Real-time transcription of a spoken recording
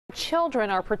Children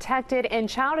are protected and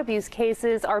child abuse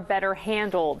cases are better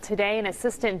handled. Today, an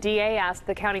assistant DA asked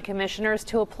the county commissioners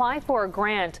to apply for a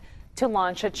grant to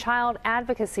launch a child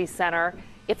advocacy center.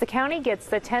 If the county gets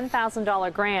the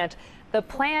 $10,000 grant, the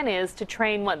plan is to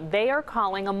train what they are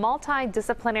calling a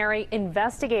multidisciplinary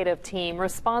investigative team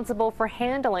responsible for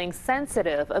handling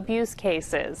sensitive abuse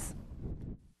cases.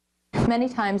 Many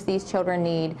times these children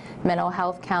need mental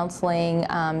health counseling,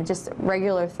 just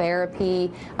regular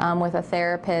therapy with a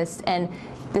therapist, and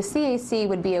the CAC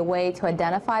would be a way to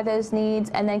identify those needs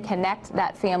and then connect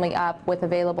that family up with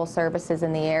available services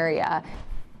in the area.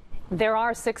 There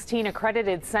are 16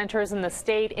 accredited centers in the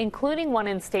state, including one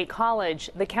in State College.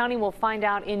 The county will find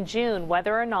out in June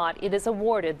whether or not it is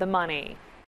awarded the money.